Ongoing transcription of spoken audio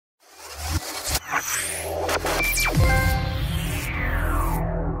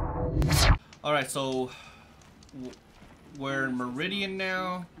Alright, so we're in Meridian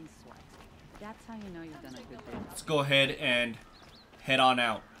now. That's how you know you've done a good thing. Let's go ahead and head on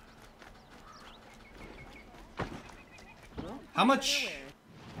out. How much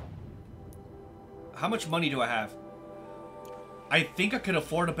money do I have? I think I could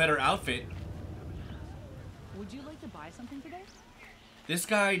afford a better outfit. Would you like to buy something today? This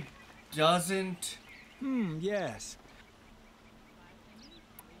guy doesn't. Yes.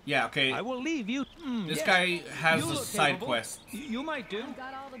 Yeah, okay. I will leave you. This yes. guy has You a look side capable. quest. You might do.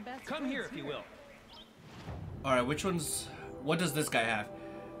 Got all the best Come goods here if you will. Alright, which one's... What does this guy have?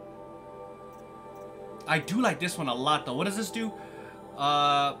 I do like this one a lot, though. What does this do?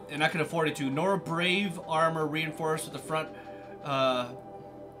 And I can afford it too. Nora Brave armor reinforced with the front of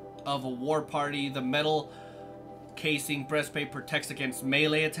a war party. The metal casing breastplate protects against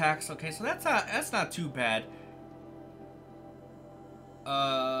melee attacks. Okay, so that's not too bad.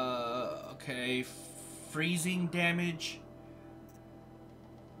 Okay, freezing damage.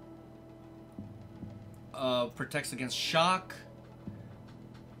 Protects against shock.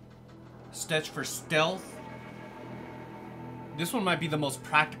 Stitch for stealth. This one might be the most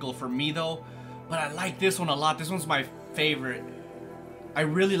practical for me though, but I like this one a lot. This one's my favorite. I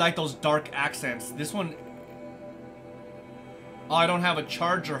really like those dark accents. This one... Oh, I don't have a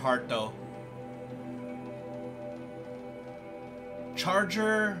charger heart though.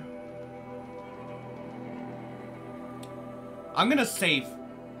 Charger... I'm gonna save.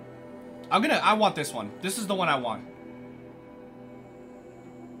 I want this one. This is the one I want.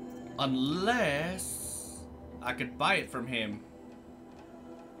 Unless I could buy it from him.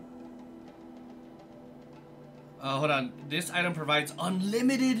 Hold on. This item provides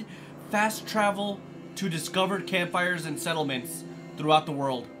unlimited fast travel to discovered campfires and settlements throughout the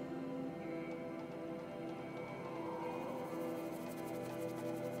world.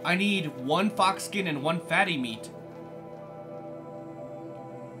 I need 1 fox skin and 1 fatty meat.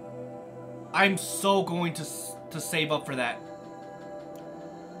 I'm so going to save up for that.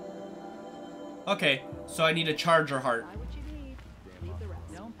 Okay, so I need a charger heart. Buy what you need. Leave the rest.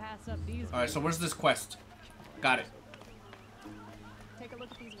 Don't pass up these. Alright, so where's this quest? Got it. Take a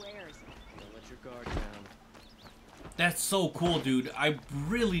look at these wares. Don't let your guard down. That's so cool, dude. I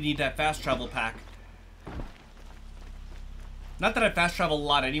really need that fast travel pack. Not that I fast travel a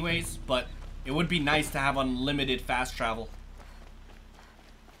lot anyways, but it would be nice to have unlimited fast travel.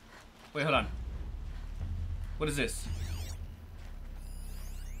 Wait, hold on. What is this?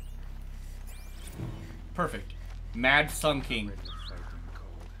 Perfect. Mad Sun King.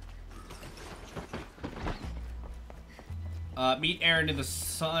 Meet Aaron in the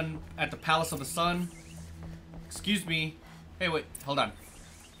sun at the Palace of the Sun. Excuse me. Hey, wait. Hold on.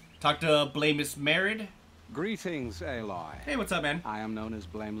 Talk to Blameless Merid. Greetings, Aloy. Hey, what's up, man? I am known as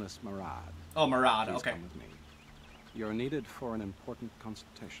Blameless Marad. Oh, Marad. Please Okay. come with me. You're needed for an important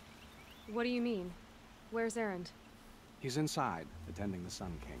consultation. What do you mean? Where's Erend? He's inside, attending the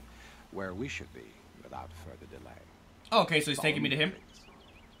Sun King, where we should be without further delay. Oh, okay, so he's taking me to Follow him. please.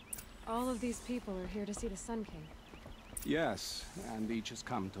 All of these people are here to see the Sun King. Yes, and each has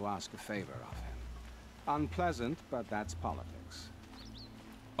come to ask a favor of him. Unpleasant, but that's politics.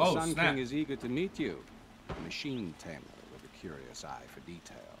 The Oh, Sun snap. King is eager to meet you, a machine tamer with a curious eye for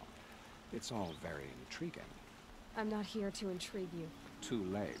detail. It's all very intriguing. I'm not here to intrigue you. Too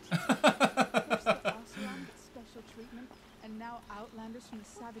late. Special treatment, and now outlanders from the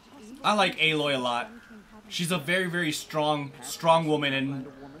savage east. I like Aloy a lot. She's a very, very strong woman and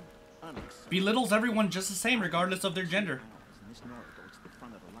belittles everyone just the same regardless of their gender.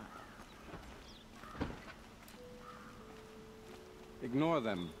 Ignore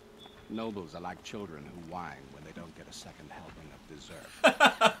them. Nobles are like children who whine when they don't get a second helping of dessert.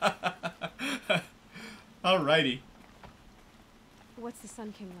 Alrighty. What's the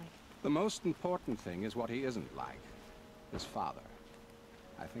Sun King like? The most important thing is what he isn't like. His father.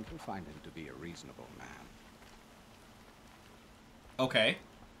 I think you'll find him to be a reasonable man. Okay.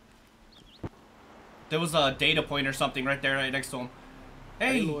 There was a data point or something right there right next to him.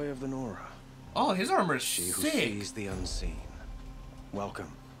 Hey. Aloy of the Nora. Oh, his armor is She who sick. sees the unseen.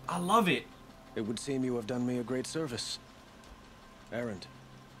 Welcome. I love it. It would seem you have done me a great service. Erend,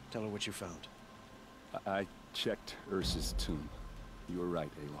 tell her what you found. I checked Ursa's tomb. You were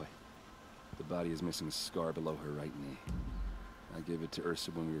right, Aloy. The body is missing a scar below her right knee. I gave it to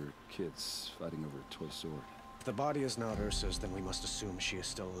Ursa when we were kids, fighting over a toy sword. If the body is not Ursa's, then we must assume she is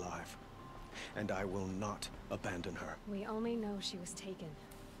still alive. And I will not abandon her. We only know she was taken,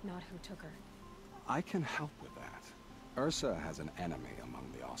 not who took her. I can help with that. Ursa has an enemy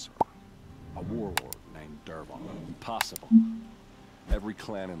among the Oseram. A warlord named Dervahl. Impossible. Every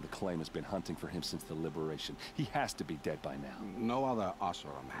clan in the claim has been hunting for him since the liberation. He has to be dead by now. No other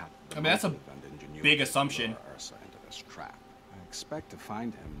Oseram had the I mean, that's a motive and ingenuity big to assumption. lure Ursa into this trap. I expect to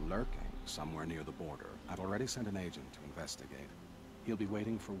find him lurking somewhere near the border. I've already sent an agent to investigate. He'll be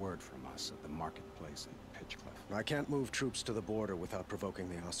waiting for word from us at the marketplace in Pitchcliff. I can't move troops to the border without provoking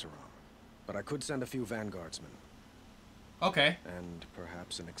the Oseram, but I could send a few vanguardsmen. Okay. And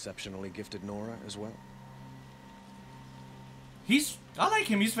perhaps an exceptionally gifted Nora as well. I like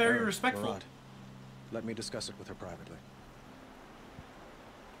him. He's very respectful. Murad, let me discuss it with her privately.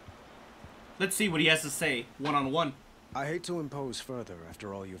 Let's see what he has to say, one-on-one. I hate to impose further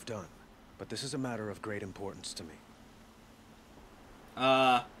after all you've done, but this is a matter of great importance to me.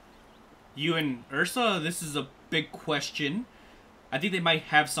 You and Ursa, this is a big question. I think they might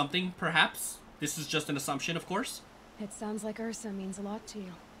have something, perhaps. This is just an assumption, of course. It sounds like Ursa means a lot to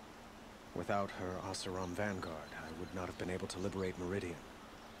you. Without her Oseram vanguard, I would not have been able to liberate Meridian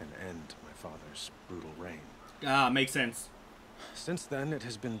and end my father's brutal reign. Makes sense. Since then, it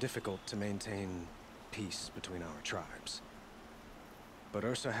has been difficult to maintain peace between our tribes. But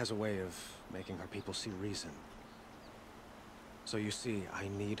Ursa has a way of making her people see reason. So you see, I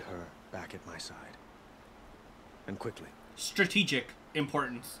need her back at my side. And quickly. Strategic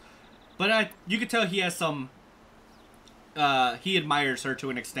importance. But you could tell he has some... he admires her to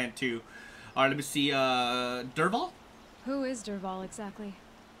an extent, too. Alright, let me see, Derval? Who is Derval exactly?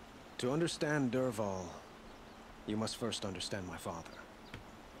 To understand Derval, you must first understand my father.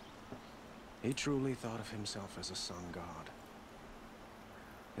 He truly thought of himself as a sun god.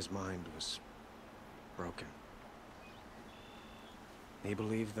 His mind was broken. He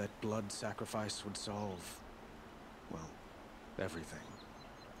believed that blood sacrifice would solve, well, everything.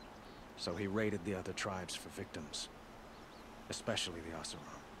 So he raided the other tribes for victims, especially the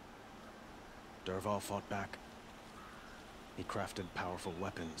Oseram. Derval fought back. He crafted powerful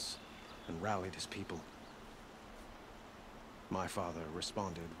weapons and rallied his people. My father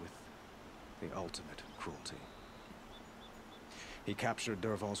responded with the ultimate cruelty. He captured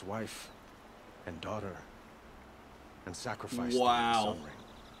Derval's wife and daughter and sacrificed them in the Sun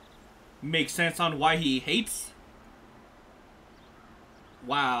Ring. Makes sense on why he hates?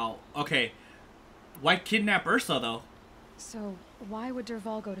 Wow. Okay. Why kidnap Ursa, though? So, why would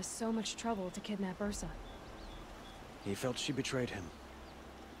Derval go to so much trouble to kidnap Ursa? He felt she betrayed him.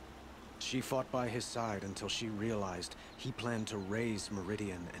 She fought by his side until she realized he planned to raise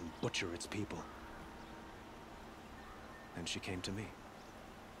Meridian and butcher its people. And she came to me.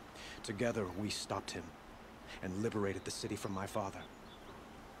 Together, we stopped him and liberated the city from my father.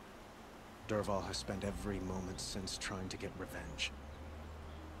 Derval has spent every moment since trying to get revenge.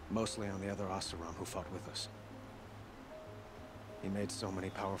 Mostly on the other Oseram who fought with us. He made so many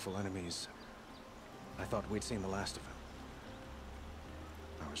powerful enemies. I thought we'd seen the last of him.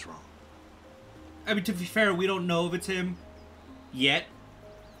 I was wrong. I mean, to be fair, we don't know if it's him yet.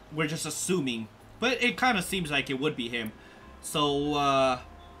 We're just assuming. But it kind of seems like it would be him. So,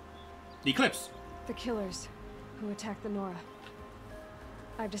 the Eclipse. The killers who attacked the Nora.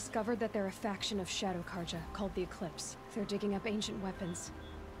 I've discovered that they're a faction of Shadow Karja called the Eclipse. They're digging up ancient weapons.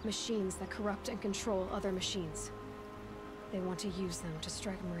 Machines that corrupt and control other machines. They want to use them to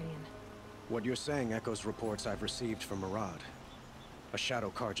strike Meridian. What you're saying echoes reports I've received from Murad. A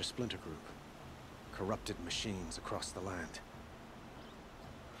Shadow Karja splinter group. Corrupted machines across the land.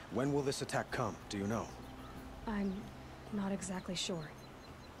 When will this attack come, do you know? I'm not exactly sure.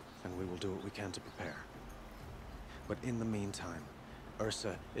 And we will do what we can to prepare. But in the meantime,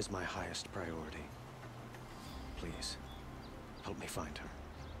 Ursa is my highest priority. Please, help me find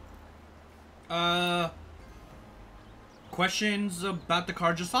her. Questions about the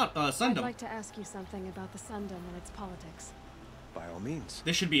Karja Sundom? I'd like to ask you something about the Sundom and its politics. By all means.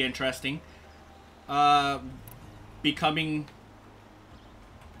 This should be interesting. Becoming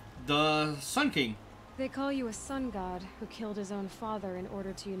the Sun King. They call you a sun god who killed his own father in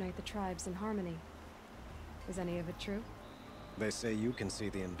order to unite the tribes in harmony. Is any of it true? They say you can see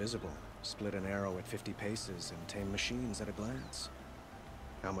the invisible, split an arrow at 50 paces, and tame machines at a glance.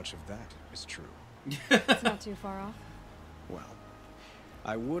 How much of that is true? It's not too far off. Well,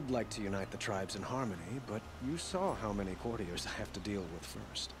 I would like to unite the tribes in harmony, but you saw how many courtiers I have to deal with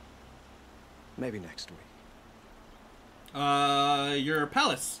first. Maybe next week. Your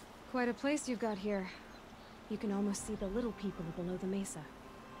palace. Quite a place you've got here. You can almost see the little people below the mesa.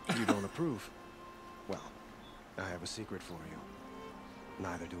 You don't approve? Well, I have a secret for you.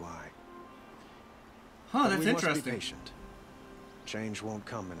 Neither do I. Huh, But that's we must interesting. be patient. Change won't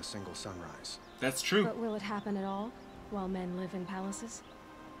come in a single sunrise. That's true. But will it happen at all, while men live in palaces?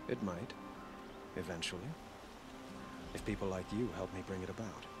 It might. Eventually. if people like you help me bring it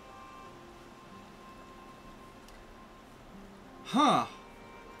about. Huh.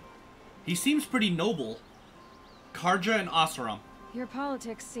 He seems pretty noble. Karja and Oseram. Your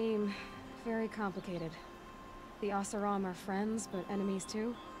politics seem very complicated. The Oseram are friends, but enemies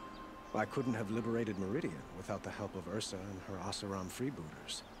too? I couldn't have liberated Meridian without the help of Ursa and her Oseram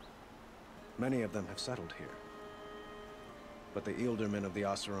freebooters. Many of them have settled here. But the Ealdormen of the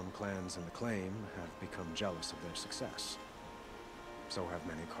Oseram clans in the Claim have become jealous of their success. So have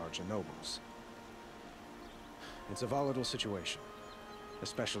many Karja nobles. It's a volatile situation,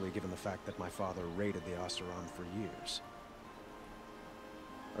 especially given the fact that my father raided the Oseram for years.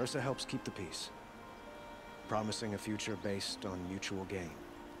 Ursa helps keep the peace, promising a future based on mutual gain.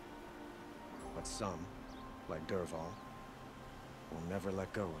 But some, like Dervahl, will never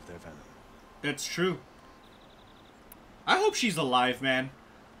let go of their venom. It's true. I hope she's alive, man.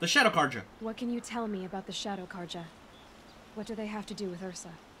 The Shadow Karja. What can you tell me about the Shadow Karja? What do they have to do with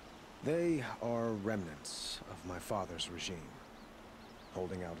Ursa? They are remnants of my father's regime,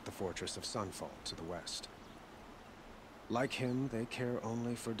 holding out at the fortress of Sunfall to the west. Like him, they care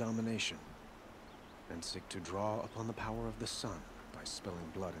only for domination, and seek to draw upon the power of the sun by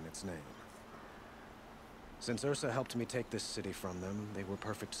spilling blood in its name. Since Ursa helped me take this city from them, they were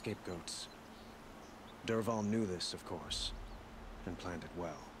perfect scapegoats. Dervahl knew this, of course, and planned it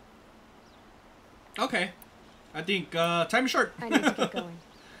well. Okay. I think, time is short. I need to get going.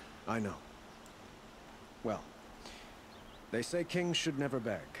 I know. Well, they say kings should never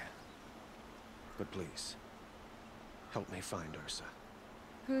beg. But please, help me find Ursa.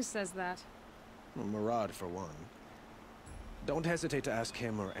 Who says that? Well, Murad, for one. Don't hesitate to ask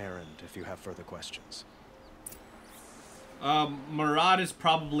him or Erend if you have further questions. Murad is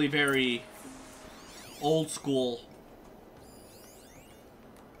probably very old school.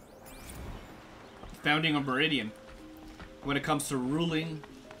 Founding a Meridian when it comes to ruling.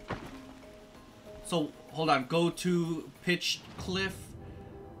 So, hold on. Go to Pitch Cliff.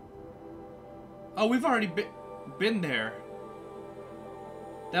 Oh, we've already been there.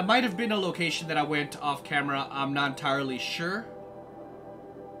 That might have been a location that I went off camera. I'm not entirely sure.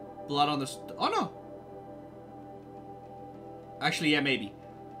 Blood on the... Oh, no. Actually, yeah, maybe.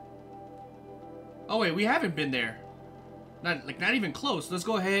 Oh, wait. We haven't been there. Not even close. Let's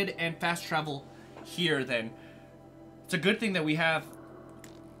go ahead and fast travel here, then. It's a good thing that we have...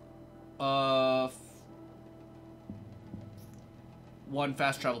 one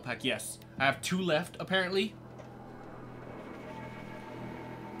fast travel pack. Yes. I have 2 left, apparently.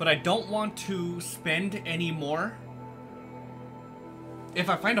 But I don't want to spend any more. If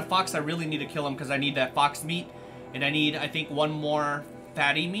I find a fox, I really need to kill him because I need that fox meat. And I need, I think, 1 more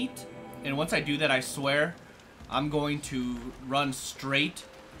fatty meat. And once I do that, I swear, I'm going to run straight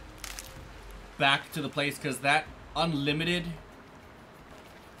back to the place because that unlimited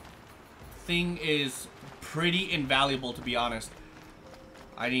thing is pretty invaluable, to be honest.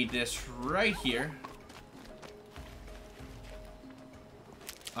 I need this right here.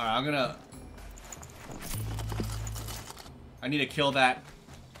 Alright, I'm gonna... I need to kill that.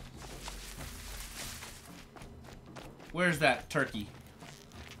 Where's that turkey?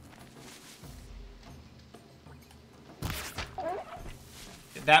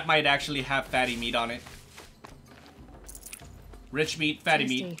 That might actually have fatty meat on it. Rich meat, fatty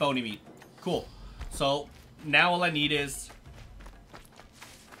meat, bony meat. Cool. So, now all I need is...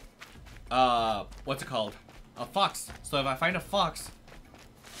 what's it called? A fox. So if I find a fox...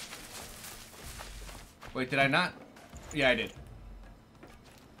 Wait, did I not? Yeah, I did.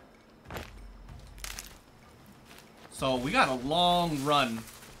 So we got a long run.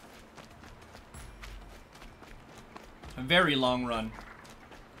 A very long run.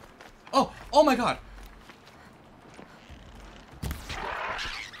 Oh! Oh my god!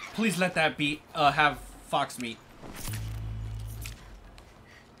 Please let that be, have fox meat.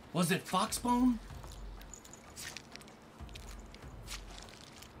 Was it fox bone?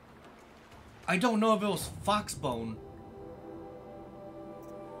 I don't know if it was fox bone.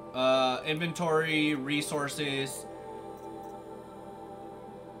 Inventory, resources.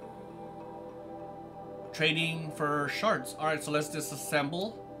 Trading for shards. Alright, so let's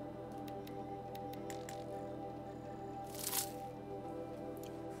disassemble.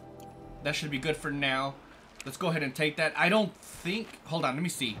 That should be good for now. Let's go ahead and take that. I don't think... Hold on, let me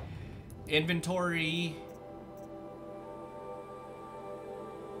see. Inventory...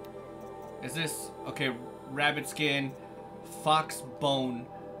 Is this... Okay, rabbit skin, fox bone.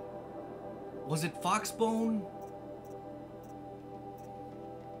 Was it fox bone?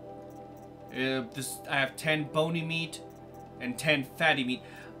 I have 10 bony meat and 10 fatty meat.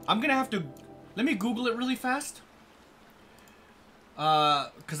 I'm gonna have to... Let me Google it really fast.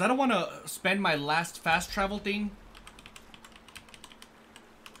 Because I don't want to spend my last fast travel thing.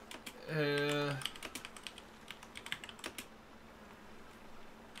 I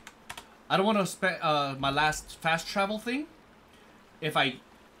don't want to spend my last fast travel thing if I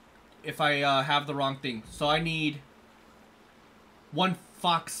have the wrong thing. So I need 1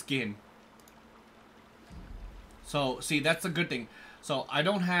 fox skin. So see, that's a good thing. So I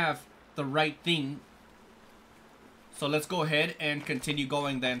don't have the right thing. So let's go ahead and continue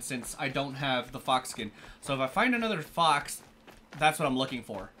going then, since I don't have the fox skin. So if I find another fox, that's what I'm looking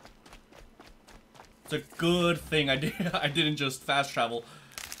for. It's a good thing I didn't just fast travel.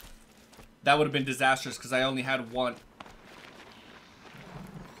 That would have been disastrous because I only had 1.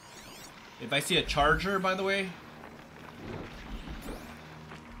 If I see a charger, by the way.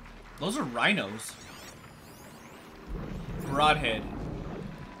 Those are rhinos. Broadhead.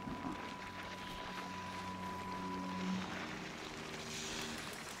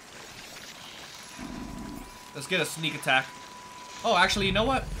 Let's get a sneak attack. Oh, actually, you know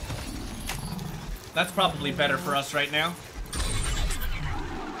what? That's probably better for us right now.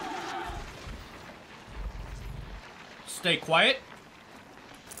 Stay quiet.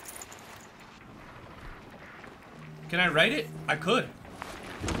 Can I write it? I could.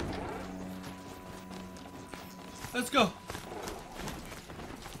 Let's go.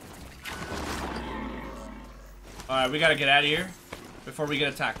 Alright, we gotta get out of here before we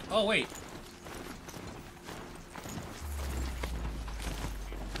get attacked. Oh, wait.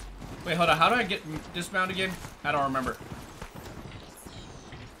 Wait, hold on. How do I get dismount again? I don't remember.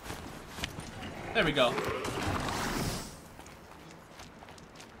 There we go.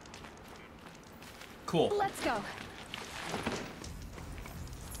 Cool. Let's go.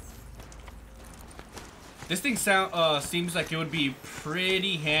 This thing seems like it would be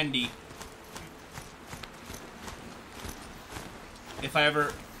pretty handy if I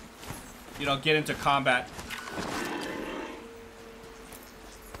ever, you know, get into combat.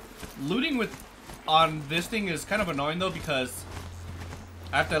 Looting on this thing is kind of annoying though, because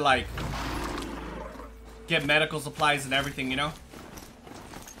I have to like get medical supplies and everything, you know?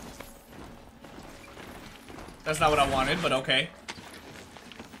 That's not what I wanted, but okay.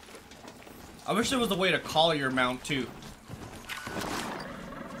 I wish there was a way to call your mount too.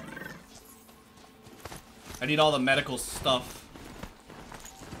 I need all the medical stuff.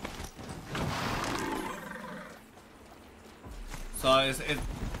 So it's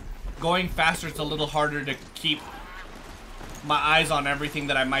going faster, it's a little harder to keep my eyes on everything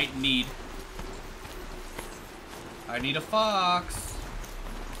that I might need. I need a fox.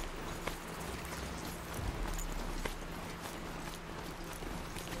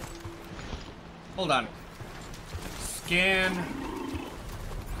 Hold on. Scan.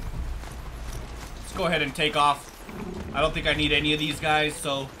 Let's go ahead and take off. I don't think I need any of these guys,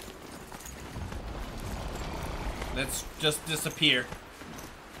 so let's just disappear.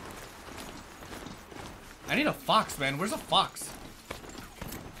 I need a fox, man. Where's a fox?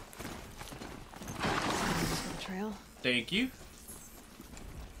 Trail. Thank you.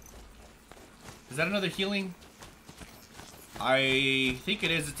 Is that another healing? I think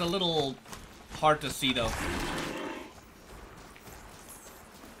it is. It's a little hard to see though.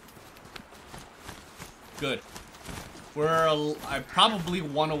 Good. I'm probably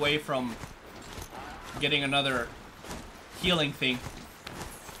 1 away from getting another healing thing.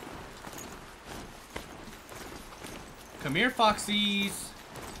 Come here, foxies.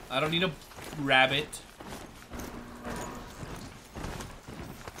 I don't need a rabbit.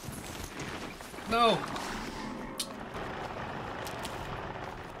 No.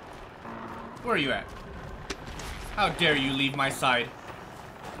 Where are you at? How dare you leave my side?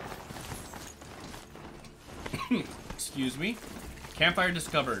 Excuse me. Campfire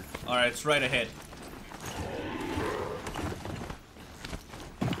discovered. Alright, it's right ahead.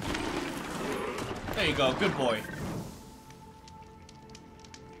 There you go, good boy.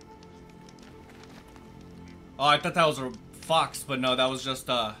 Oh, I thought that was a fox, but no, that was just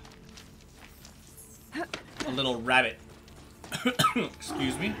a little rabbit.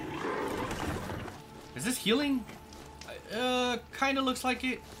 Excuse me. Is this healing? Kind of looks like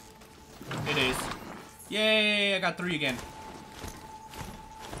it. It is. Yay, I got 3 again.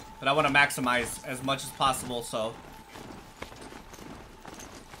 But I want to maximize as much as possible, so.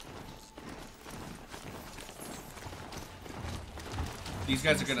 These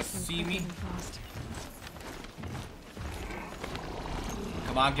guys are gonna see me.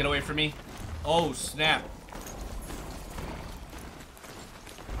 Come on, get away from me. Oh, snap.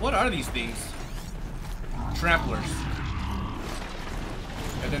 What are these things? Tramplers.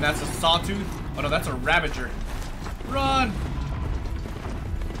 And then that's a sawtooth. Oh no, that's a ravager. Run!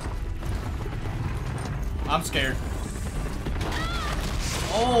 I'm scared.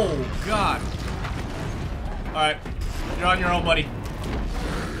 Oh, God. Alright. You're on your own, buddy.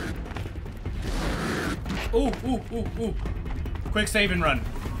 Ooh, ooh, ooh, ooh. Quick save and run.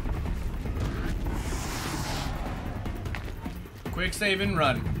 Quick save and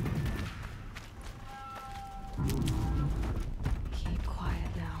run. Keep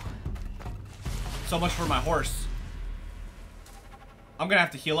quiet now. So much for my horse. I'm gonna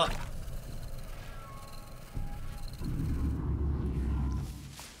have to heal up.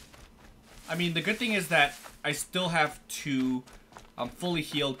 I mean, the good thing is that I still have to... I'm fully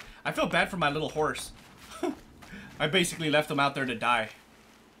healed. I feel bad for my little horse. I basically left him out there to die.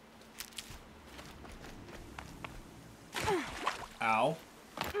 Ow.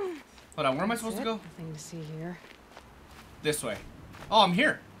 Hold on, where am I supposed to go? Nothing to see here. This way. Oh, I'm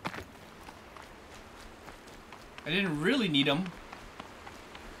here. I didn't really need him.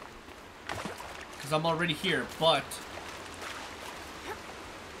 Because I'm already here, but...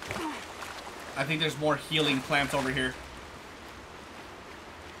 I think there's more healing plants over here.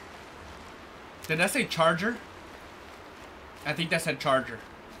 Did that say charger? I think that said charger.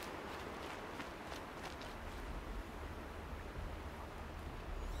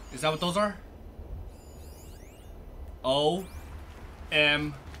 Is that what those are? O-M-G.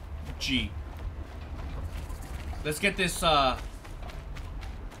 Let's get this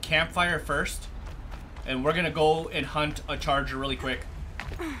campfire first. And we're gonna go and hunt a charger really quick.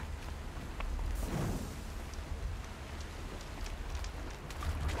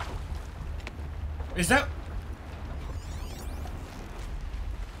 Is that...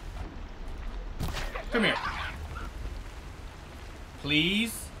 Come here.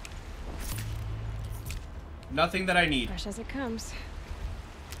 Please. Nothing that I need. Fresh as it comes.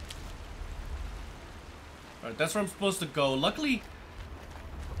 Alright, that's where I'm supposed to go. Luckily,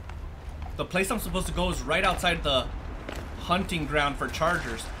 the place I'm supposed to go is right outside the hunting ground for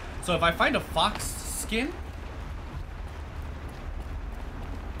chargers. So if I find a fox skin,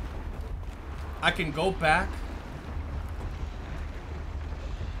 I can go back.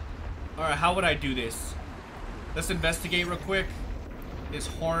 Alright, how would I do this? Let's investigate real quick. His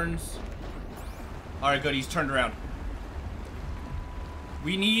horns. Alright, good. He's turned around.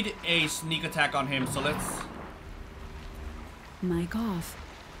 We need a sneak attack on him, so let's Mic off.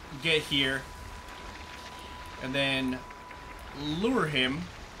 get here. And then lure him.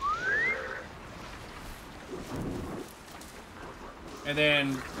 And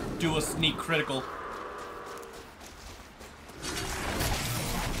then do a sneak critical.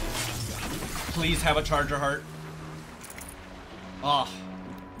 Please have a charger heart. Oh,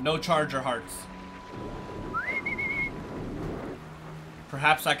 no charger hearts.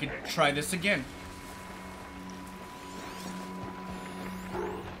 Perhaps I could try this again.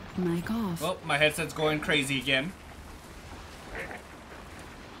 Mic off. Well, my headset's going crazy again.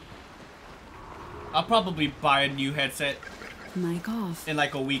 I'll probably buy a new headset Mic off. in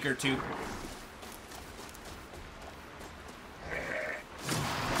like a week or two.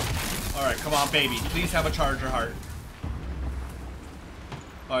 Alright, come on, baby. Please have a charger heart.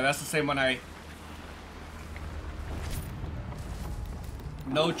 Oh, that's the same one I...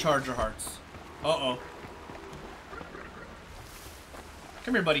 No charger hearts. Uh-oh.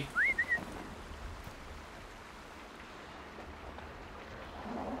 Come here, buddy.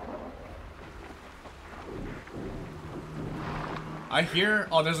 I hear...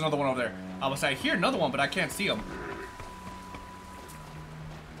 Oh, there's another one over there. I was like, I hear another one, but I can't see him.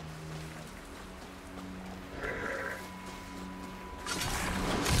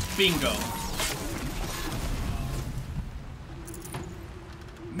 Bingo.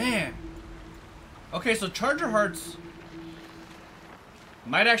 Man. Okay, so charger hearts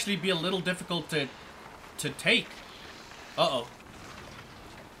might actually be a little difficult to take. Uh-oh.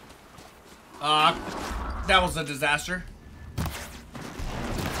 That was a disaster.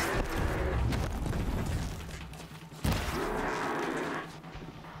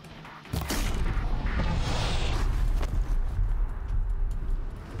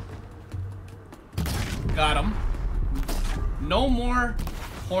 Got him. No more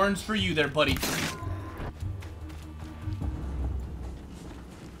horns for you there, buddy.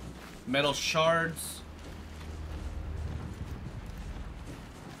 Metal shards.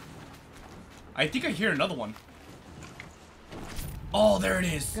 I think I hear another one. Oh, there it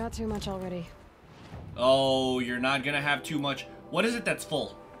is. Got too much already. Oh, you're not gonna have too much. What is it that's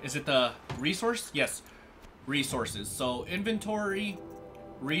full? Is it the resource? Yes. Resources. So inventory,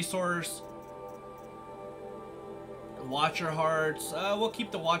 resource, Watcher hearts. We'll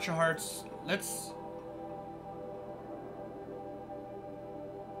keep the Watcher hearts. Let's...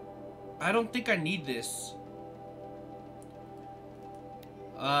 I don't think I need this.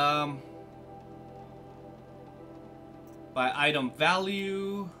 By item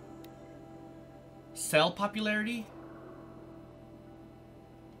value. Sell popularity.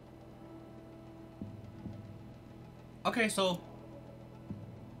 Okay, so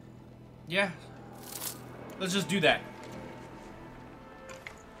yeah, let's just do that.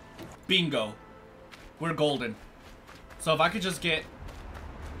 Bingo, we're golden. So if I could just get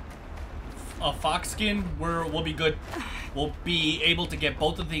a fox skin, we'll be good. We'll be able to get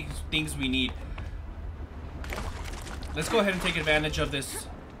both of these things we need. Let's go ahead and take advantage of this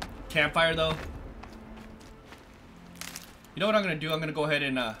campfire, though. You know what I'm gonna do? I'm gonna go ahead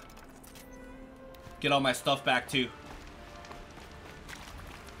and get all my stuff back too.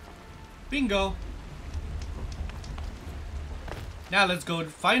 Bingo. Now let's go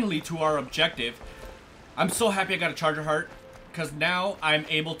finally to our objective. I'm so happy I got a charger heart, because now I'm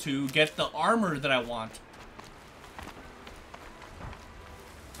able to get the armor that I want.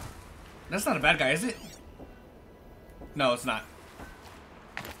 That's not a bad guy, is it? No, it's not.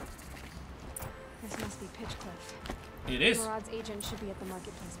 This must be Pitchcliff. It is. Murad's agent should be at the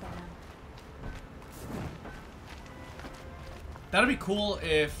marketplace by now. That'd be cool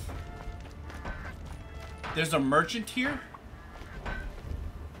if there's a merchant here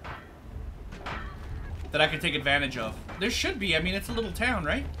that I can take advantage of. There should be. I mean, it's a little town,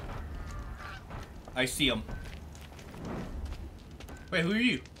 right? I see him. Wait, who are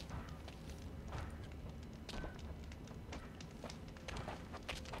you?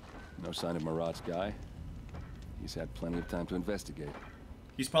 No sign of Murad's guy. He's had plenty of time to investigate.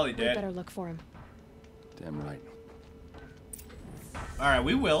 He's probably We dead. better look for him. Damn right. Alright,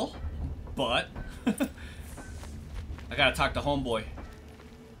 we will. But I gotta talk to homeboy.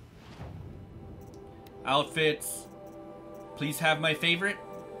 Outfits. Please have my favorite.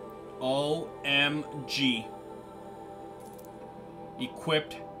 OMG.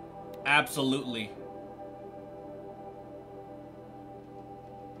 Equipped. Absolutely.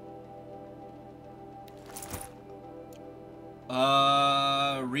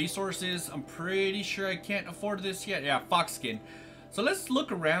 Resources. I'm pretty sure I can't afford this yet. Yeah, fox skin. So let's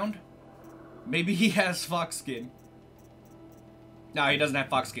look around. Maybe he has fox skin. No, he doesn't have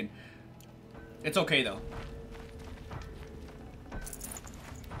fox skin. It's okay though.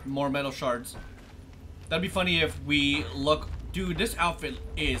 More metal shards. That'd be funny if we look. Dude, this outfit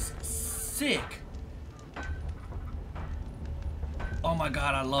is sick. Oh my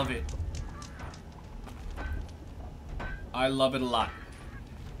god, I love it. I love it a lot.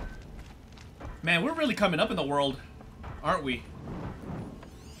 Man, we're really coming up in the world, aren't we?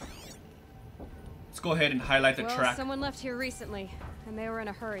 Let's go ahead and highlight the track. Someone left here recently, and they were in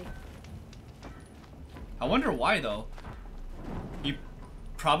a hurry. I wonder why, though. He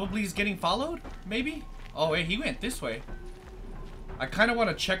probably is getting followed, maybe? Oh, wait, he went this way. I kind of want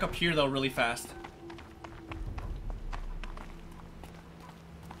to check up here, though, really fast.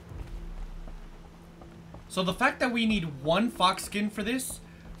 So the fact that we need one fox skin for this,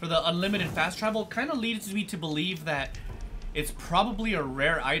 for the unlimited fast travel, kind of leads me to believe that it's probably a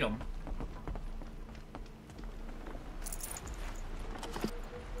rare item.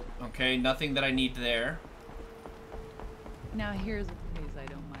 Okay, nothing that I need there. Now here's a place I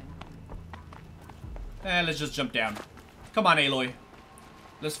don't mind. Let's just jump down. Come on, Aloy.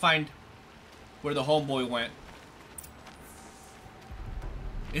 Let's find where the homeboy went.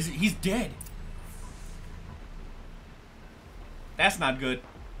 He's dead. That's not good.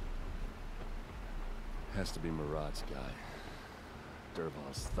 Has to be Murad's guy.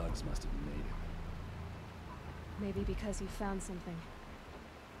 Dervahl's thugs must have made him. Maybe because he found something.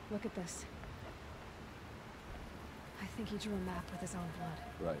 Look at this. I think he drew a map with his own blood.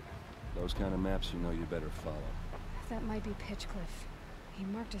 Right. Those kind of maps you know you better follow. That might be Pitchcliff. He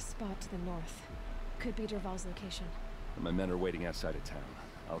marked a spot to the north. Could be Dervahl's location. And my men are waiting outside of town.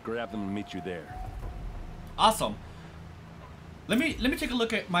 I'll grab them and meet you there. Awesome. Let me take a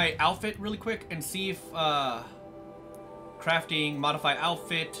look at my outfit really quick and see if crafting, modify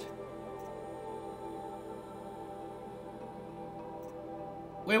outfit.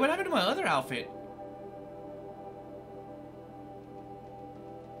 Wait, what happened to my other outfit?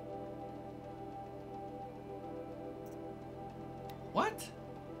 What?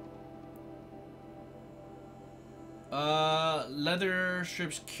 Leather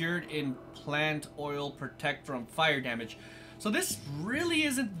strips cured in plant oil protect from fire damage. So this really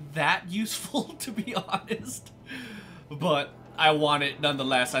isn't that useful, to be honest. But I want it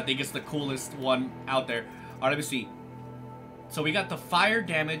nonetheless. I think it's the coolest one out there. Alright, let me see. So we got the fire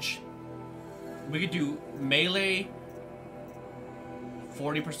damage. We could do melee.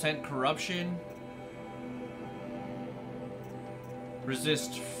 40% corruption.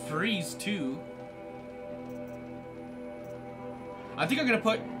 Resist freeze too. I think I'm gonna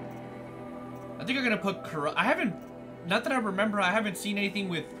put I haven't, not that I remember, I haven't seen anything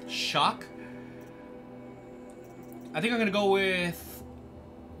with shock. I think I'm gonna go with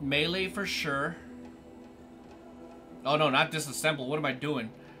melee for sure. Oh no, not disassemble. What am I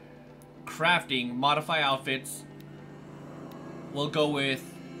doing? Crafting, modify outfits. We'll go with,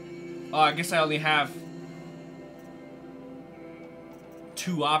 oh, I guess I only have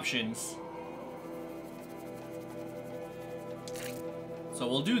 2 options. So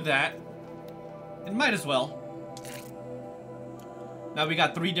we'll do that. It might as well. Now we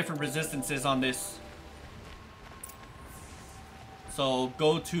got 3 different resistances on this. So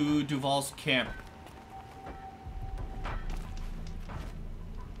go to Duval's camp.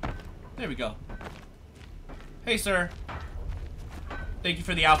 There we go. Hey, sir. Thank you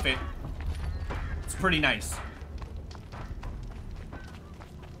for the outfit. It's pretty nice.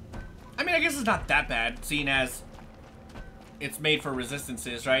 I mean, I guess it's not that bad, seeing as it's made for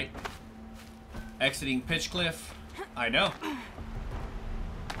resistances, right? Exiting Pitchcliff. I know.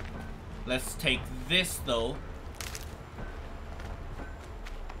 Let's take this, though.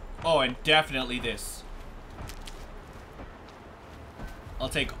 Oh, and definitely this. I'll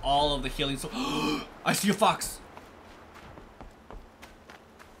take all of the healing. So I see a fox.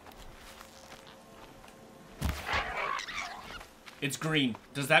 It's green.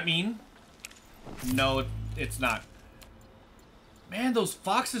 Does that mean? No, it's not. Man, those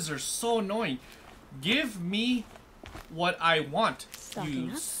foxes are so annoying. Give me what I want,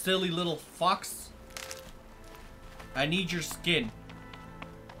 you silly little fox. I need your skin.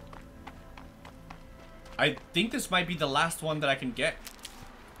 I think this might be the last one that I can get.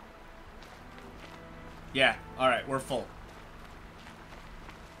 Yeah, alright, we're full.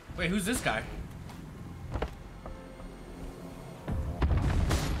 Wait, who's this guy?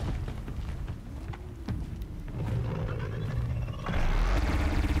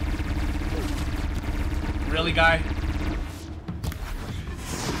 Really, guy?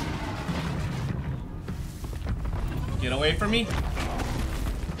 Get away from me.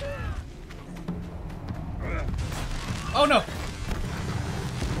 Oh no!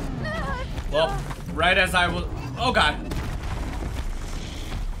 Well, right as I was... Oh god!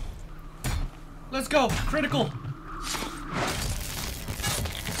 Let's go! Critical!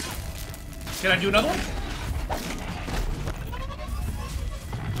 Can I do another one?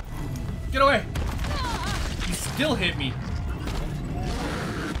 Get away! He still hit me.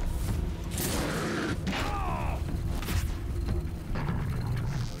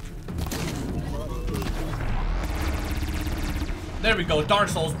 There we go, Dark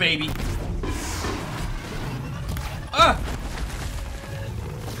Souls, baby. Ah!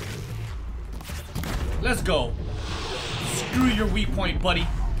 Let's go. Screw your weak point, buddy.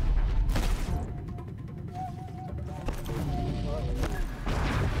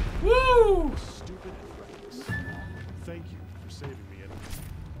 Woo! Stupid friends. Thank you for saving me.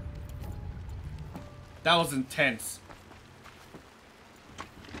 That was intense.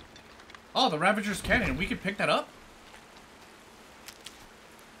 Oh, the Ravager's Cannon. We could pick that up?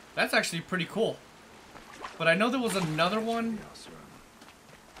 That's actually pretty cool. But I know there was another one.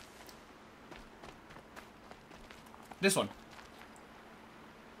 This one.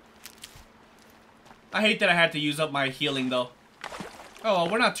 I hate that I had to use up my healing, though. Oh, well,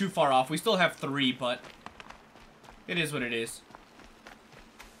 we're not too far off. We still have 3, but it is what it is.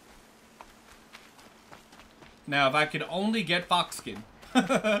 Now, if I could only get fox skin.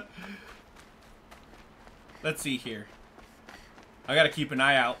 Let's see here. I gotta keep an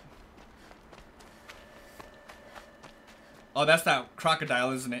eye out. Oh, that's that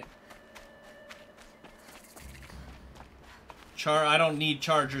crocodile, isn't it? I don't need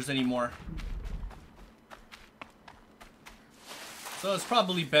chargers anymore. So it's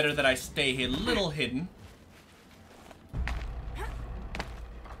probably better that I stay a little hidden.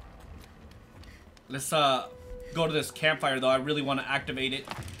 Let's go to this campfire, though. I really want to activate it.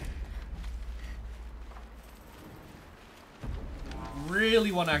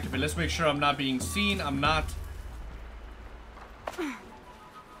 Really want to activate. Let's make sure I'm not being seen. I'm not.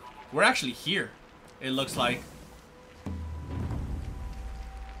 We're actually here, it looks like.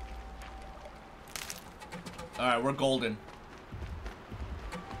 Alright, we're golden.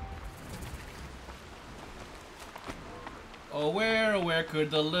 Oh, where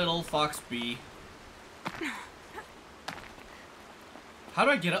could the little fox be? How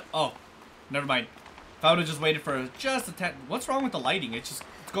do I get up? Oh, never mind. If I would have just waited for just a tad. What's wrong with the lighting? It's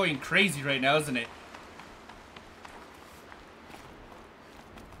going crazy right now, isn't it?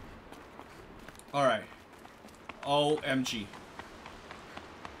 Alright. OMG.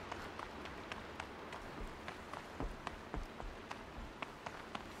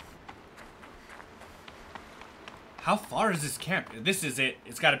 How far is this camp? This is it.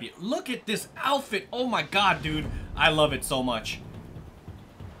 It's gotta be. Look at this outfit. Oh my god, dude. I love it so much.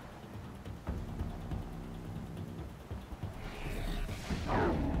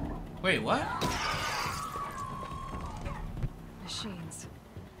 Wait, what? Machines.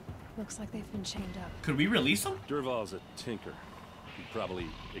 Looks like they've been chained up. Could we release them? Durval's a tinker. He probably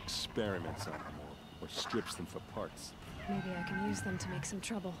experiments on them or strips them for parts. Maybe I can use them to make some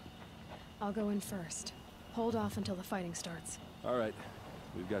trouble. I'll go in first. Hold off until the fighting starts. All right,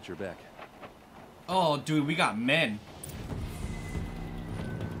 we've got your back. Oh, dude, we got men.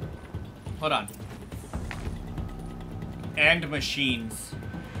 Hold on. And machines.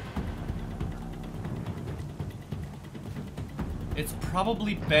 It's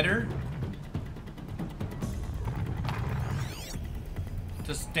probably better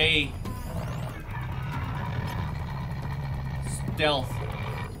to stay stealth.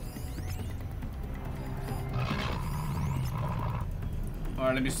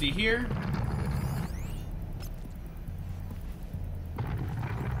 Alright, let me see here.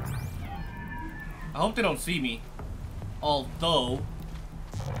 I hope they don't see me. Although...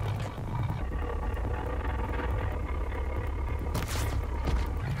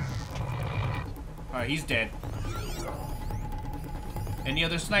 Alright, he's dead. Any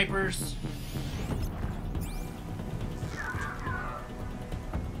other snipers?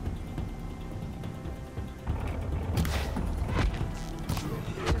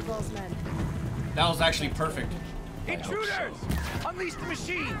 Men. That was actually perfect. Intruders! Unleash the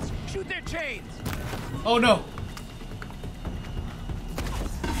machines! Shoot their chains! Oh no!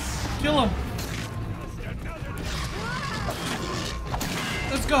 Kill him!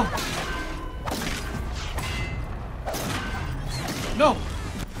 Let's go! No!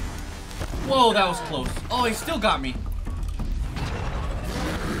 Whoa, that was close. Oh, he still got me.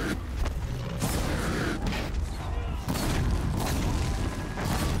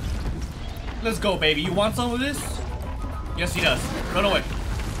 Let's go, baby. You want some of this? Yes, he does. Run away.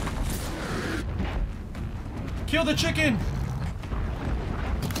 Kill the chicken!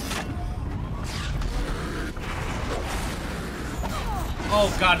 Oh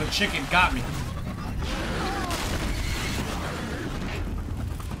god, the chicken got me.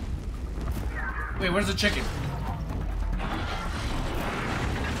 Wait, where's the chicken?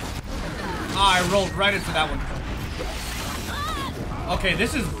 Ah, I rolled right into that one. Okay,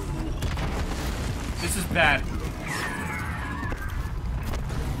 this is bad.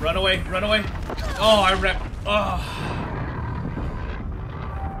 Run away, run away. Oh, I rep. Oh.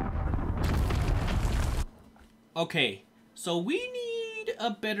 Okay, so we need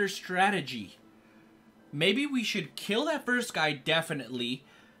a better strategy. Maybe we should kill that first guy, definitely.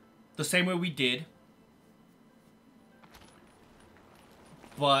 The same way we did.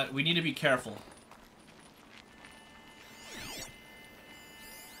 But we need to be careful.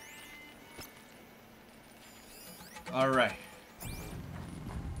 Alright.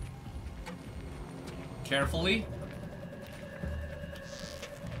 Carefully.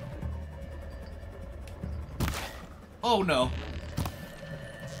 Oh no.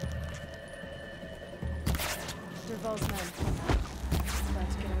 Durval's men.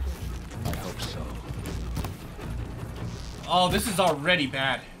 About to get ugly. I hope so. Oh, this is already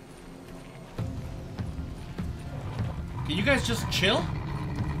bad. Can you guys just chill?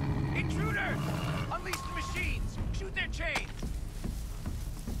 Intruders! Unleash the machines! Shoot their chains!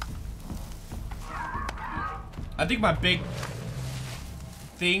 I think my big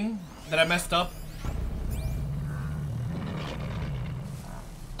thing that I messed up.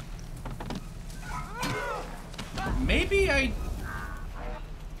 Maybe I...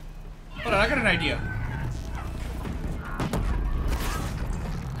 Hold on, I got an idea.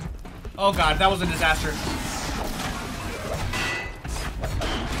 Oh god, that was a disaster.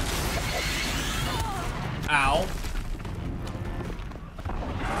 Ow.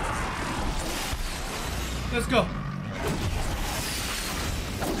 Let's go.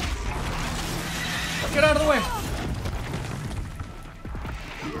 Get out of the way.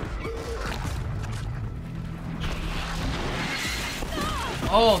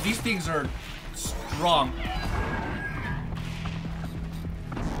 Oh, these things are strong.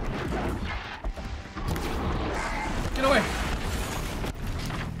 Get away.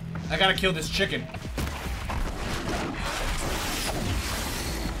 I gotta kill this chicken.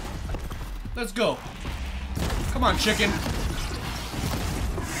 Let's go. Come on, chicken.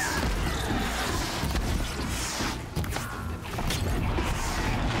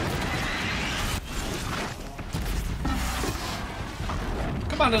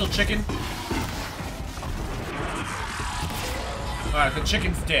 Come on, little chicken. Alright, the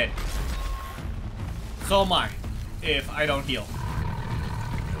chicken's dead. So am I. if I don't heal.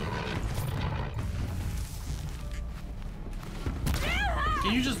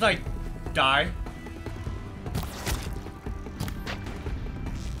 Can you just, like, die?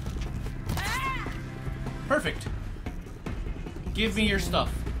 Perfect. Give me your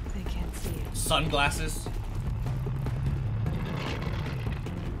stuff. They can't see it. Sunglasses.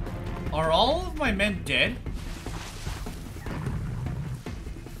 Are all of my men dead?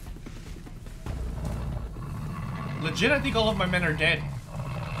 Legit, I think all of my men are dead.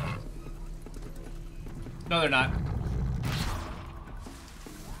 No, they're not.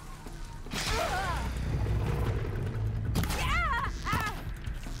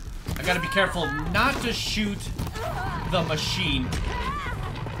 I gotta be careful not to shoot the machine.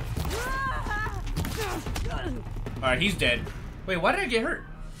 Alright, he's dead. Wait, why did I get hurt?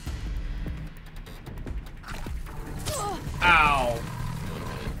 Ow.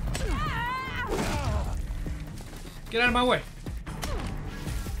 Get out of my way.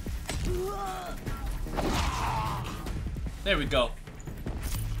 There we go.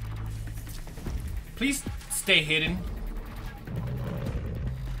 Please stay hidden.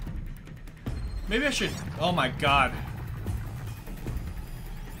 Maybe I should... Oh my god.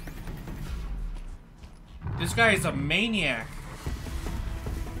 This guy is a maniac.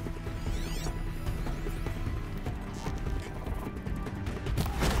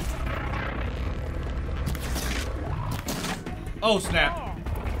 Oh snap.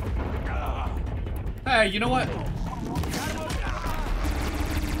 Hey, you know what?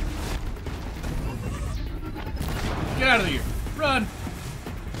 Get out of here. Run.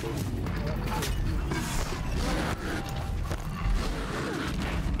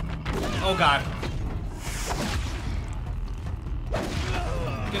 Oh god.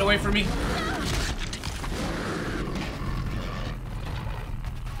 Get away from me.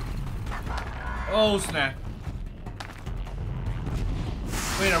 Oh snap.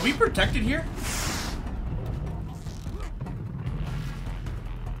 Wait, are we protected here?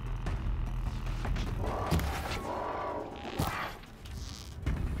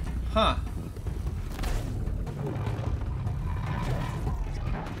 Huh.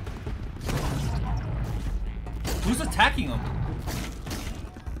 Who's attacking them?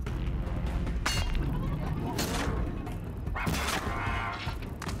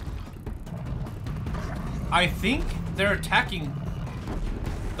 I think they're attacking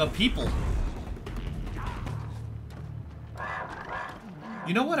the people.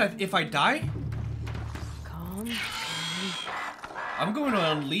 You know what? If I die, Calm. I'm going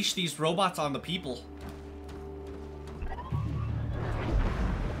to unleash these robots on the people.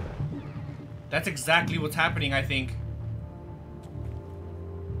 That's exactly what's happening, I think.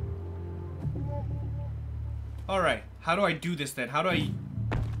 Alright, how do I do this then? How do I...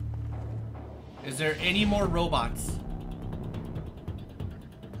 Is there any more robots?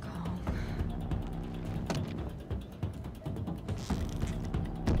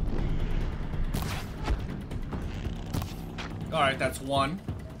 Alright, that's one.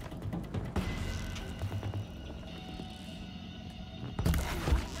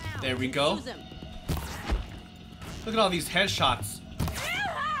 There we go. Look at all these headshots.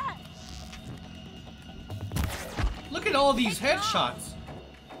 Look at all these headshots.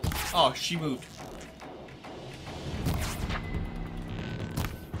 Oh, she moved.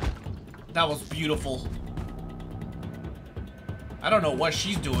 That was beautiful. I don't know what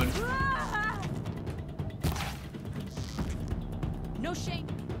she's doing. No shame.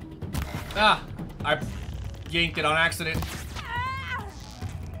 Ah, I yanked it on accident.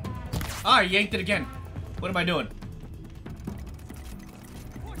 Ah, I yanked it again. What am I doing?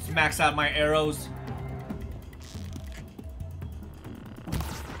 Let's max out my arrows.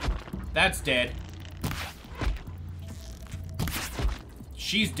 That's dead.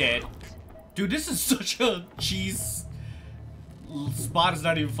 She's dead. Dude, this is such a cheese spot. It's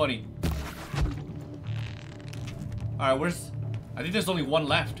not even funny. Alright, where's... I think there's only one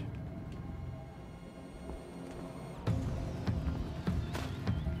left.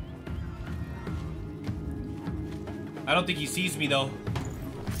 I don't think he sees me though.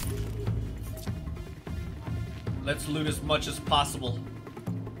 Let's loot as much as possible.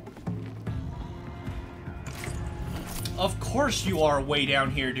 Of course you are way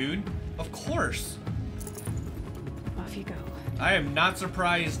down here, dude. Of course. Off you go. I am not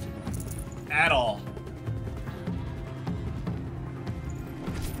surprised at all.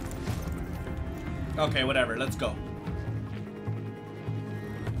 Okay, whatever. Let's go.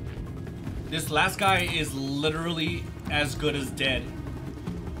 This last guy is literally as good as dead.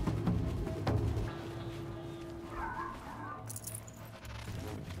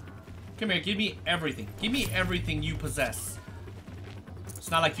 Come here, give me everything. Give me everything you possess. It's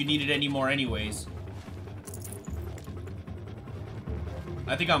not like you need it anymore anyways.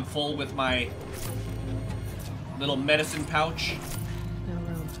 I think I'm full with my little medicine pouch. No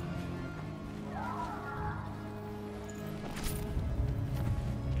room.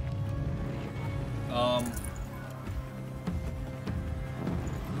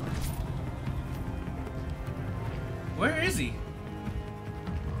 Where is he?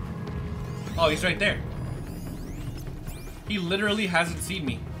 Oh, he's right there. He literally hasn't seen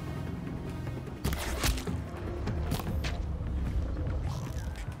me.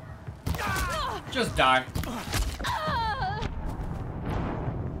 Just die.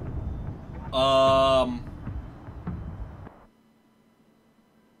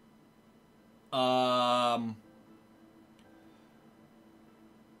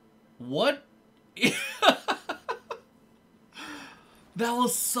 What? That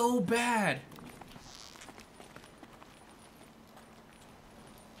was so bad.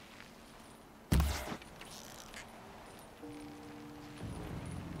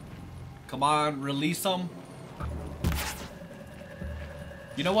 Come on, release him.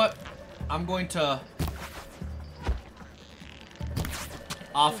 You know what? I'm going to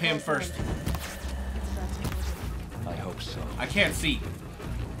off him first. I hope so. I can't see.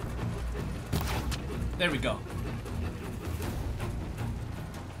 There we go.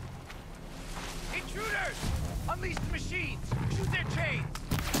 Intruders! Unleash the machines! Shoot their chains!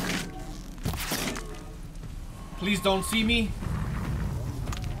 Please don't see me.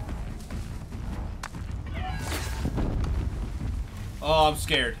 Oh, I'm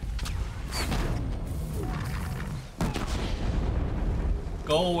scared.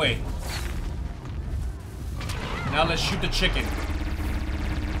 Go away. Now let's shoot the chicken.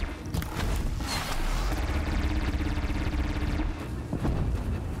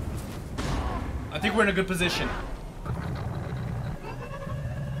 I think we're in a good position.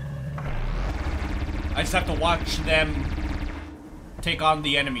 I just have to watch them take on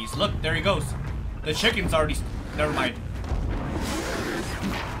the enemies. Look, there he goes. The chicken's already... Never mind.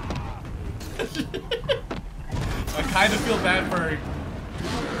 I kind of feel bad for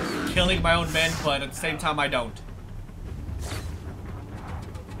killing my own men, but at the same time I don't.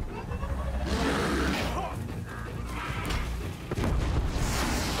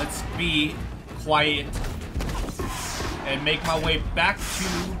 Let's be quiet and make my way back to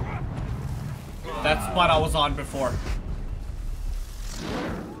that spot I was on before.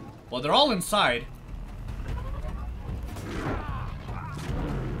 Well, they're all inside.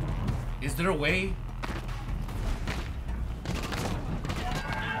 Is there a way?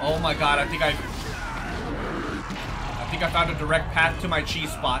 Oh my god, I think I found a direct path to my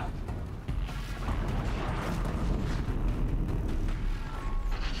cheese spot.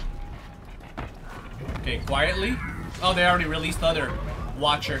 Okay, quietly. Oh, they already released the other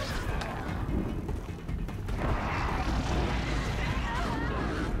watcher.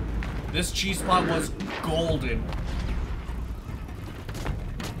 This cheese spot was golden.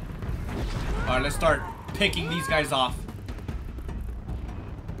 Alright, let's start picking these guys off.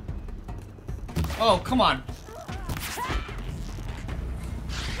 Oh, come on.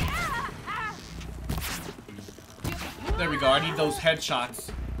 There we go. I need those headshots.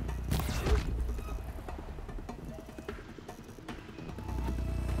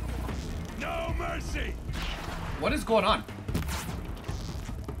 No mercy! What is going on?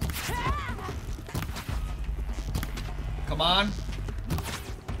 Come on.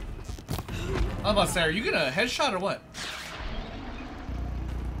 I'm about to say, are you gonna headshot or what?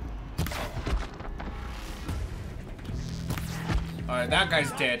 Alright, that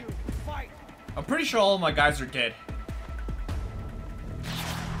guy's dead. I'm pretty sure all of my guys are dead.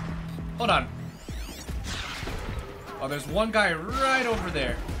 Hold on. Oh, there's one guy right over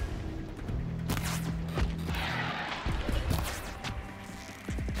there.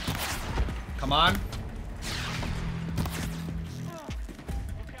 Come on.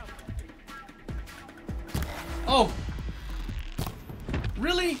 Oh!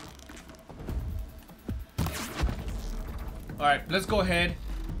 Really? Alright, let's go ahead.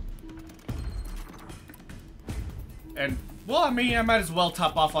 And, well, I mean, I might as well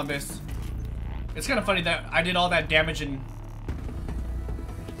top off on this. It's kind of funny that I did all that damage and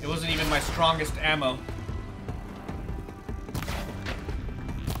it wasn't even my strongest ammo.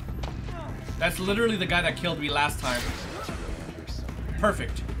 That's literally the guy that killed me last time.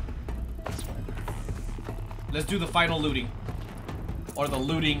 Perfect. Let's do the final looting. Or the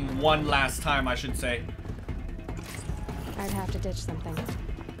looting one last time, I should say. I'd have to ditch something.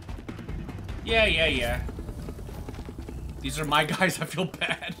 Yeah. These are my guys. I feel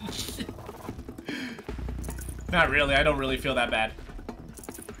bad. Not really. I don't really feel that bad.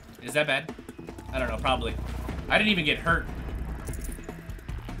 Is that bad? I don't know. Probably. I didn't even get hurt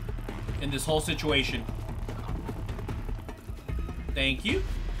in this whole situation. Thank you.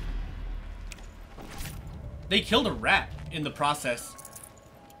 They killed a rat in the process.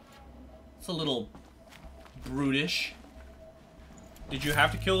 It's a little brutish. Did you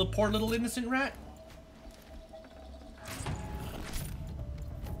have to kill the poor little innocent rat?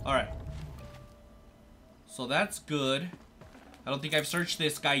 Alright. So that's good. I don't think I've searched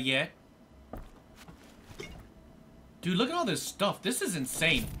this guy yet. Dude, look at all this stuff. This is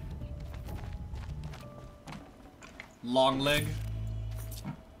insane. Long leg.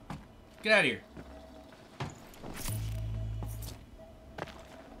 Get out of here.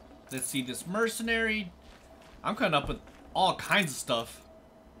 Let's see this mercenary. I'm coming up with all kinds of stuff.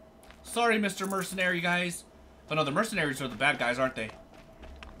 Sorry, Mr. Mercenary, guys. But no, the mercenaries are the bad guys, aren't they?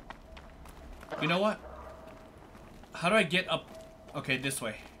 You know what? How do I get up? Okay, this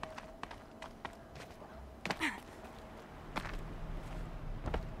way.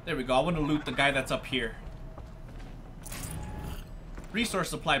 There we go. I want to loot the guy that's up here. Resource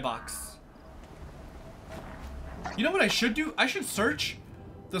supply box. You know what I should do? I should search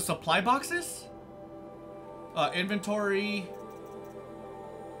the supply boxes. Inventory.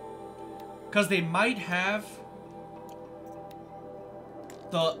 Because they might have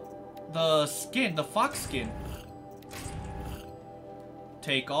the skin, the fox skin.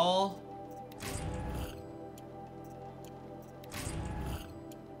 Take all.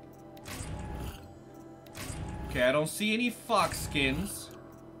 Okay, I don't see any fox skins.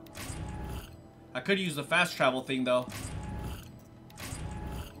 I could use the fast travel thing though.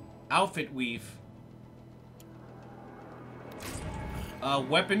 Outfit weave.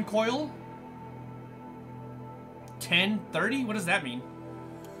 Weapon coil. 1030? What does that mean?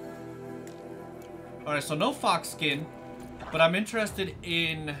 Alright, so no fox skin. But I'm interested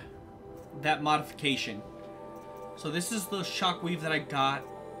in that modification. So this is the shockweave that I got.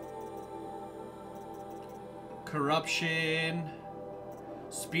 Corruption.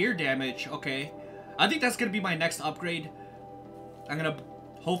 Spear damage. Okay. I think that's going to be my next upgrade. I'm going to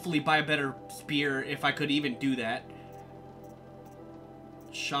hopefully buy a better spear if I could even do that.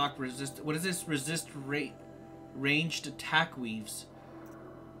 Shock resist. What is this? Resist ranged attack weaves.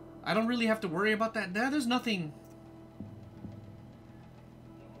 I don't really have to worry about that. There's nothing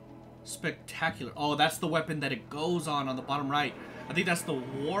spectacular. Oh, that's the weapon that it goes on the bottom right. I think that's the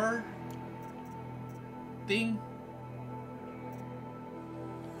war thing.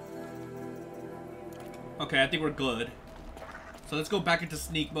 Okay, I think we're good. So let's go back into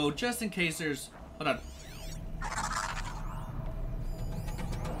sneak mode just in case there's... Hold on.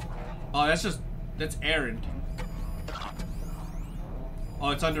 Oh, that's errand. Oh,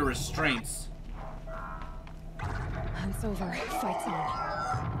 it's under restraints. Hunt's over. Fight's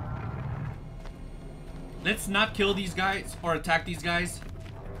on. Let's not kill these guys or attack these guys.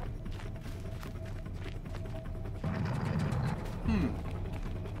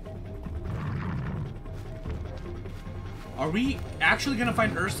 Are we actually gonna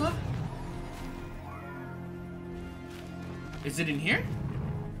find Ursa? Is it in here?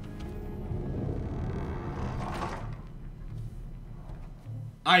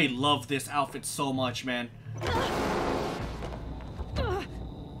 I love this outfit so much, man.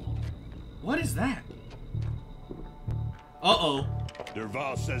 What is that? Uh-oh.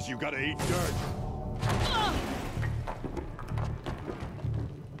 Derval says you gotta eat dirt.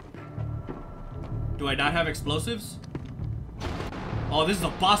 Do I not have explosives? Oh, this is a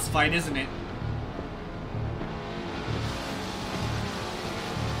boss fight, isn't it?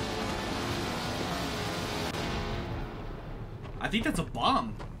 I think that's a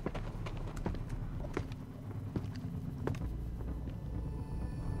bomb.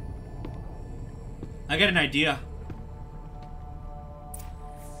 I got an idea.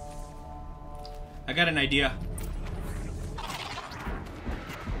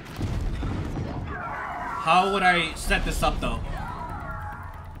 How would I set this up, though?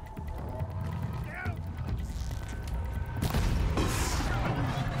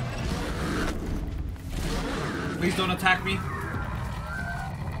 Please don't attack me.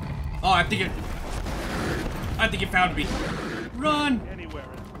 Oh, I think it found me. Run!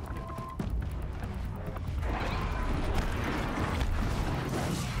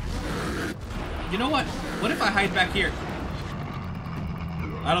 You know what? What if I hide back here?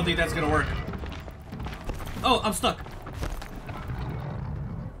 I don't think that's gonna work. Oh, I'm stuck.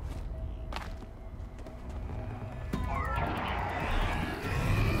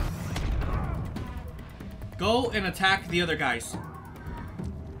 Go and attack the other guys.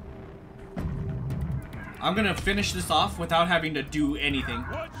 I'm gonna finish this off without having to do anything.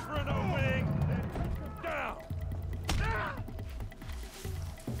 Watch for the wing. Down.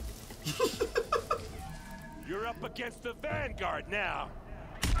 You're up against the vanguard now.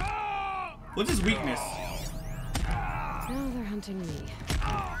 What's his weakness? Now they're hunting me.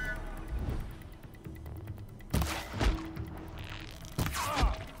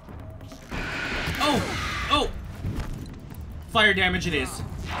 Oh! Oh! Fire damage it is.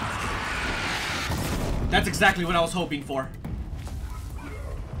 That's exactly what I was hoping for.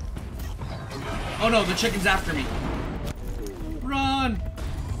 Oh no, the chicken's after me. Run!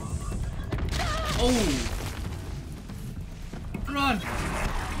 Oh! Run!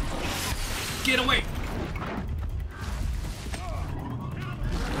 Get away!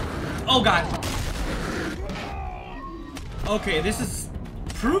 Oh god! Okay, this is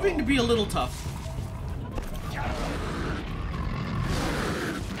proving to be a little tough.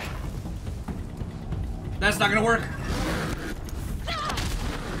 That's not gonna work.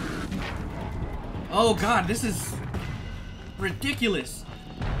 Oh god, this is ridiculous.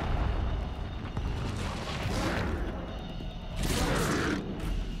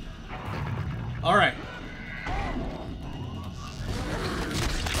 Alright.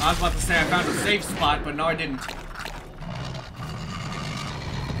 I was about to say I found a safe spot, but no I didn't.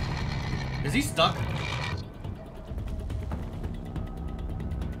 Is he stuck?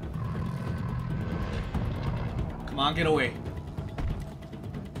 Come on, get away.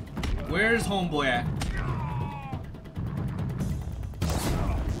 Where's homeboy at?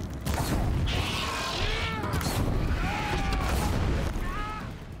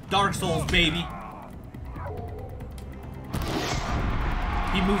 Dark Souls, baby.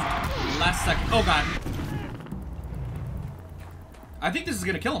 He moved last second. Oh god. I think this is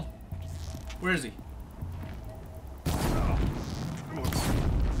gonna kill him. Where is he?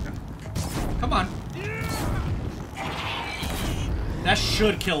 Come on. That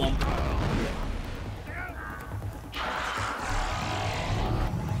should kill him.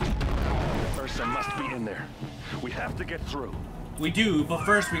 Ursa must be in there. We have to get through. We do, but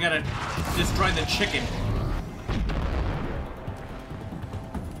first we gotta destroy the chicken.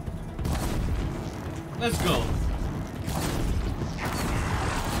 Let's go.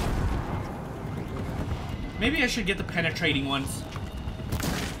 Maybe I should get the penetrating ones.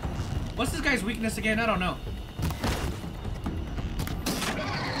 What's this guy's weakness again? I don't know.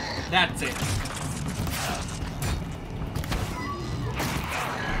 That's it.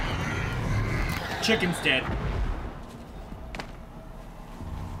 Chicken's dead.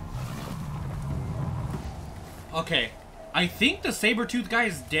 Okay. I think the saber-tooth guy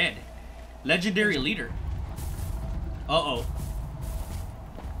is dead. Legendary leader. Uh-oh.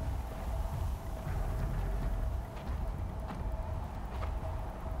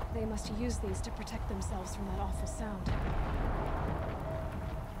 They must use these to protect themselves from that awful sound.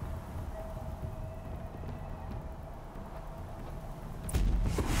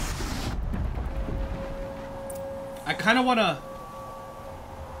 I kind of want to...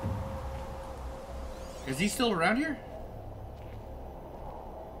 Is he still around here?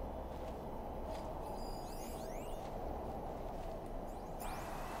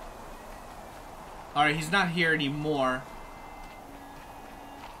 Alright, he's not here anymore.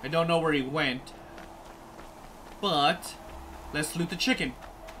 I don't know where he went. But, let's loot the chicken.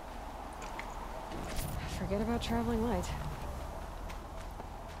 Forget about traveling light.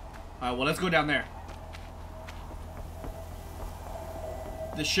 Alright, well, let's go down there.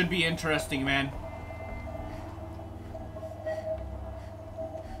 This should be interesting, man.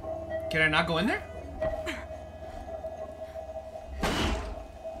 Can I not go in there?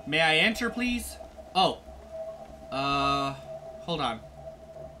 May I enter, please? Oh. Hold on.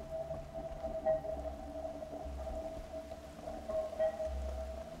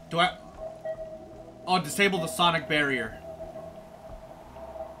 Do I... Oh, disable the sonic barrier.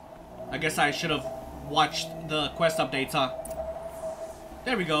 I guess I should have watched the quest updates, huh?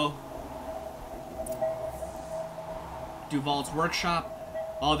 There we go. Duval's workshop.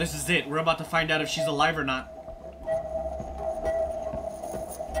 Oh, this is it. We're about to find out if she's alive or not.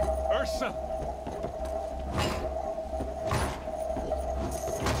 Ursa!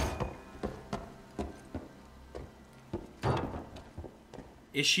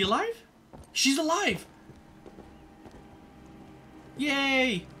 Is she alive? She's alive!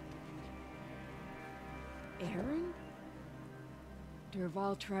 Yay! Aaron?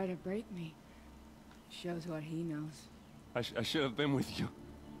 Durval tried to break me. Shows what he knows. I should have been with you.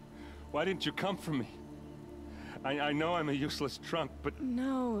 Why didn't you come for me? I know I'm a useless trunk, but...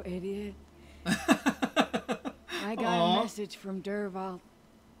 No, idiot. I got a message from Derval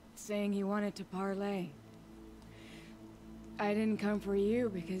saying he wanted to parlay. I didn't come for you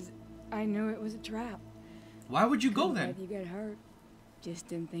because I knew it was a trap. Why would you go then? Let you get hurt. Just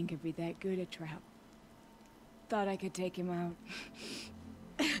didn't think it'd be that good a trap. Thought I could take him out.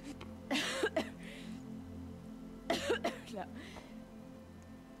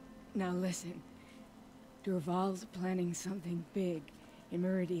 Now listen. Derval's planning something big in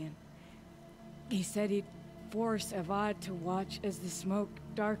Meridian. He said he'd force Avad to watch as the smoke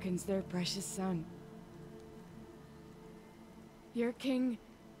darkens their precious sun. Your king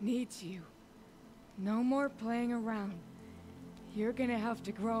needs you. No more playing around. You're gonna have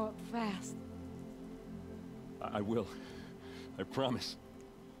to grow up fast. I will. I promise.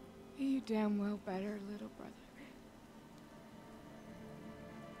 You damn well better, little brother.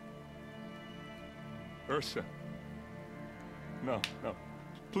 Ursa. No, no.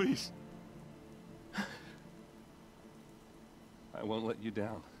 Please. I won't let you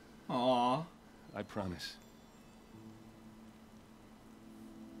down. Aww. I promise.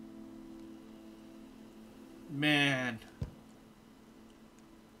 Man.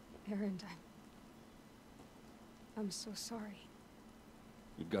 Erend, I'm so sorry.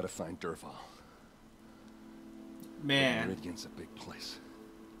 We've got to find Derval. Man. Meridian's a big place.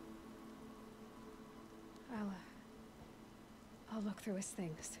 I'll look through his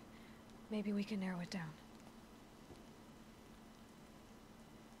things. Maybe we can narrow it down.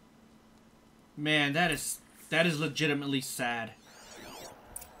 Man, that is legitimately sad.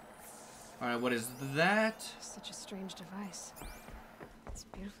 All right, what is that? Such a strange device. It's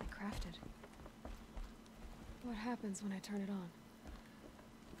beautifully crafted. What happens when I turn it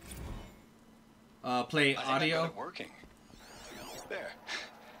on? Play I audio. got it working. There.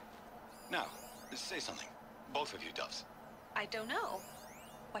 Now, say something. Both of you, Doves. I don't know.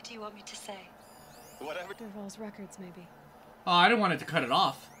 What do you want me to say? Whatever. Derval's records, maybe. Oh, I didn't want it to cut it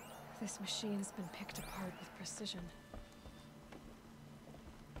off. This machine's been picked apart with precision.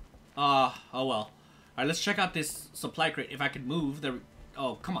 Oh well. All right, let's check out this supply crate. If I could move, there.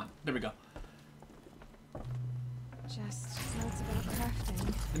 Oh, come on. There we go. Just notes about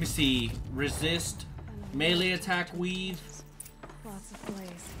crafting. Let me see. Resist, melee attack, weave. Lots of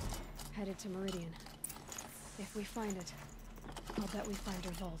blaze. Headed to Meridian. If we find it, I'll bet we find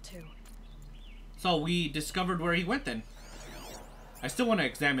Derval too. So we discovered where he went then. I still want to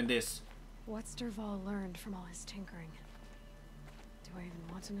examine this. What's Derval learned from all his tinkering? Do I even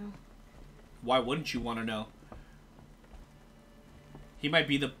want to know? Why wouldn't you want to know? He might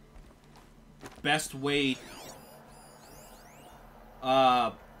be the best way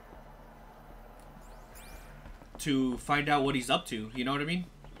to find out what he's up to. You know what I mean?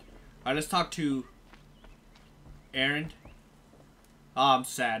 Alright, let's talk to Erend. Oh, I'm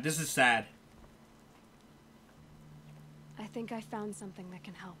sad. This is sad. I think I found something that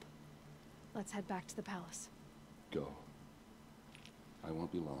can help. Let's head back to the palace. Go. I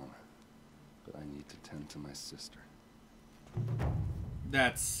won't be long, but I need to tend to my sister.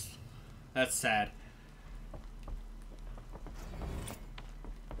 That's sad.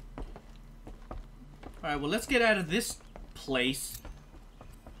 Alright, well, let's get out of this place.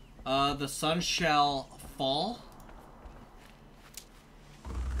 The sun shall fall.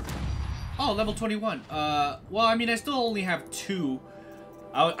 Oh, level 21. Well, I mean, I still only have 2.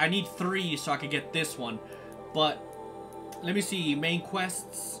 I need 3 so I could get this one. But, let me see. Main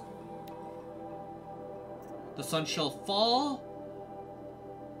quests. The sun shall fall.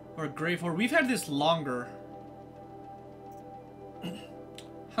 Or grave horror. We've had this longer.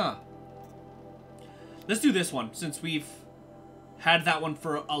 Huh. Let's do this one, since we've had that one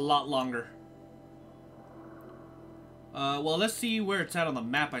for a lot longer. Well, let's see where it's at on the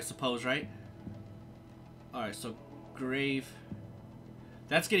map, I suppose, right? Alright, so grave.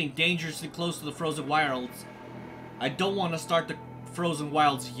 That's getting dangerously close to the frozen wilds. I don't want to start the frozen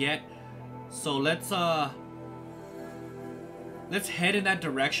wilds yet. So let's head in that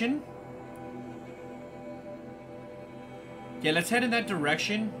direction. Yeah, let's head in that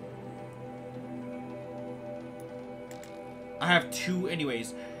direction. I have 2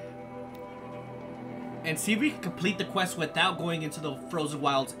 anyways. And see if we can complete the quest without going into the frozen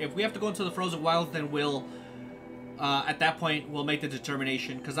wilds. If we have to go into the frozen wilds, then we'll at that point we'll make the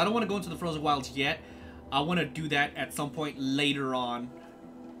determination, because I don't want to go into the frozen wilds yet. I want to do that at some point later on.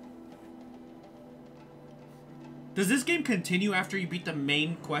 Does this game continue after you beat the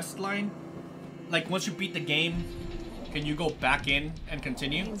main quest line? Like, once you beat the game, can you go back in and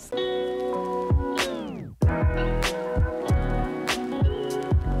continue?